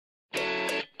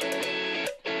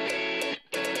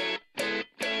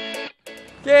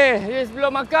Okey, jadi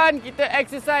sebelum makan kita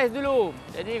exercise dulu.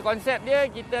 Jadi konsep dia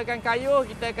kita akan kayuh,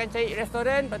 kita akan cari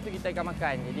restoran, lepas tu kita akan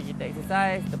makan. Jadi kita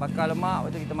exercise, kita bakar lemak,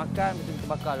 lepas tu kita makan, lepas tu kita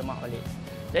bakar lemak balik.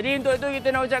 Jadi untuk itu kita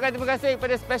nak ucapkan terima kasih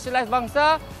kepada Specialized Bangsa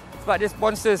sebab dia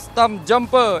sponsor Stump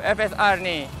Jumper FSR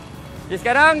ni. Jadi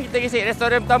sekarang kita pergi cari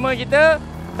restoran pertama kita,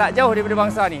 tak jauh daripada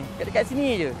Bangsa ni. Dekat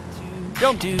sini je.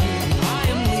 Jom.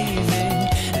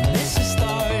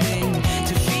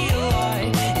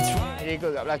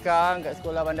 Ikut kat belakang, kat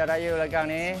sekolah bandaraya belakang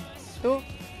ni. Tu.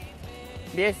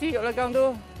 BSC kat belakang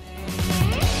tu.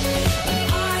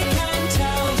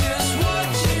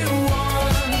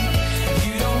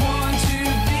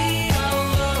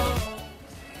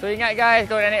 So ingat guys,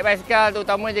 kalau nak naik basikal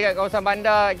terutama je kat kawasan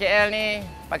bandar KL ni,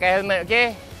 pakai helmet,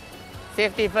 okey?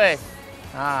 Safety first.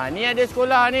 Ni ada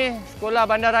sekolah ni, sekolah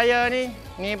bandaraya ni.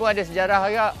 Ni pun ada sejarah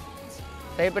agak.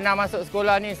 Saya pernah masuk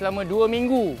sekolah ni selama 2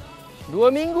 minggu.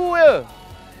 2 minggu je.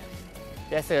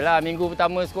 Biasalah minggu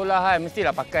pertama sekolah kan,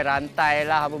 mestilah pakai rantai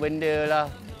lah, apa benda lah.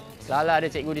 Lala ada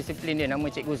cikgu disiplin dia, nama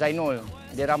Cikgu Zainul.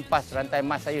 Dia rampas rantai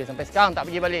mas saya sampai sekarang tak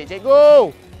pergi balik.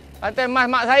 Cikgu, rantai mas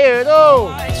mak saya tu.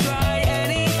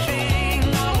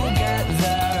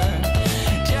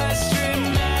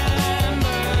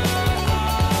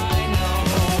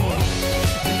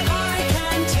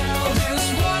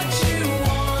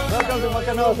 Welcome to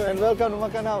Makan House and welcome to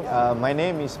Makan House. My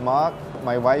name is Mark.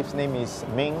 My wife's name is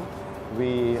Ming.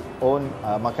 We own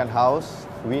Makan House.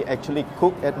 We actually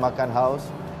cook at Makan House.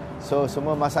 So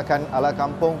semua masakan ala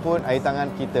kampung pun air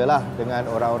tangan kita lah dengan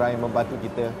orang-orang yang membantu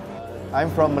kita. I'm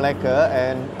from Melaka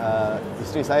and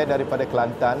isteri saya daripada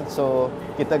Kelantan. So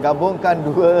kita gabungkan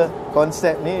dua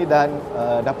konsep ni dan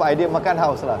dapat idea Makan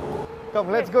House lah.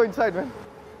 Come, let's go inside, man.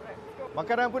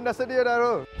 Makanan pun dah sedia dah,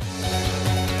 bro.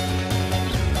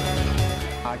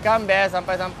 Kan best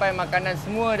sampai-sampai makanan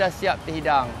semua dah siap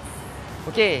terhidang.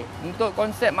 Okey, untuk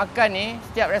konsep makan ni,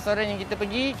 setiap restoran yang kita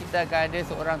pergi, kita akan ada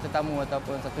seorang tetamu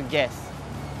ataupun satu guest.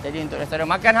 Jadi untuk restoran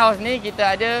Makan House ni,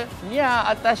 kita ada Nia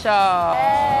Atasha.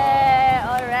 Hey,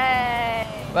 alright.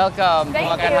 Welcome to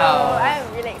Makan House. I'm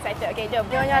really excited. Okay, jom.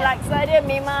 Nyonya laksa dia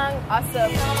memang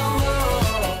awesome.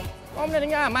 Kau pernah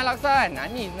dengar Mai Laksa kan?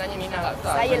 Ni sebenarnya Nina Laksa.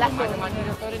 Saya laksa. Mana-mana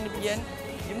restoran dia pergi kan,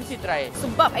 dia mesti try.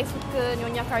 Sebab I suka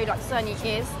Nyonya Kari Laksa ni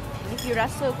is, if you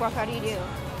rasa kuah kari dia,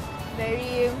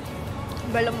 very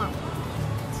berlemak.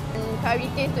 Kari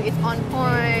taste tu is on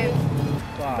point.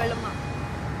 Berlemak.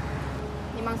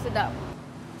 Memang sedap.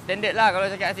 Standard lah kalau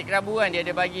cakap nasi kerabu kan, dia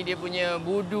ada bagi dia punya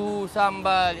budu,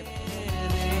 sambal.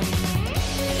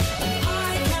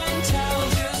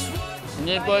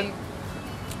 Ini pun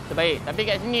terbaik. Tapi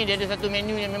kat sini dia ada satu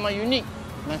menu yang memang unik,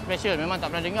 memang special, memang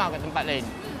tak pernah dengar kat tempat lain.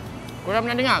 Korang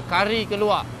pernah dengar kari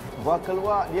keluak? Buah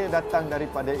keluak dia datang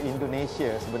daripada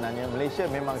Indonesia sebenarnya. Malaysia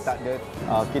memang tak ada.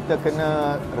 Kita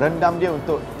kena rendam dia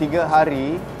untuk 3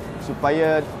 hari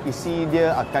supaya isi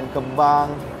dia akan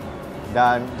kembang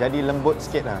dan jadi lembut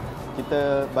sikit lah.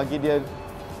 Kita bagi dia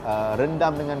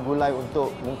rendam dengan gulai untuk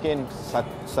mungkin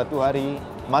 1 hari.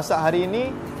 Masak hari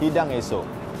ini, hidang esok.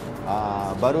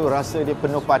 Baru rasa dia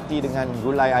penuh pati dengan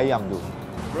gulai ayam tu.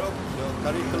 Bro,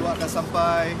 kari keluak dah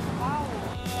sampai.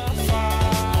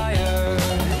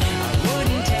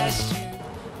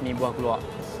 Ni buah keluak.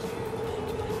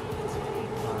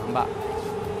 Nampak?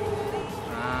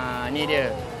 Ni dia.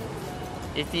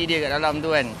 Isi dia kat dalam tu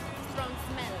kan. Strong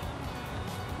smell.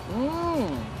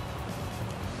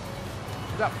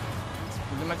 Sedap.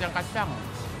 Dia macam kacang.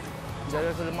 Dia ada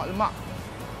rasa lemak-lemak.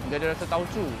 Dia ada rasa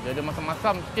tauco. Dia ada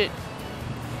masam-masam sikit.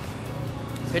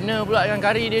 Kena pula dengan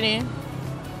kari dia ni.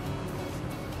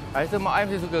 Saya rasa mak ayam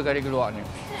saya suka kari keluak ni.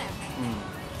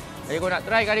 Jadi kau nak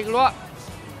try kari keluak?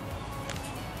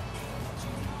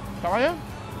 Kat mana?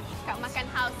 Kat Makan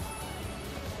House.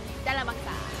 Dalam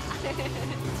Bangsa.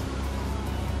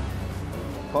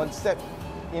 Konsep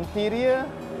interior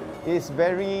is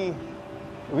very,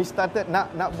 we started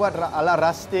nak buat ala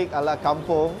rustic, ala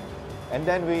kampung, and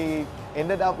then we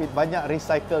ended up with banyak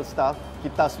recycle stuff.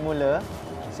 Kita semula,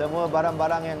 semua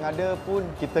barang-barang yang ada pun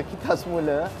kita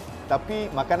semula, tapi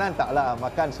makanan taklah,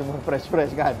 makan semua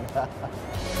fresh-fresh kan.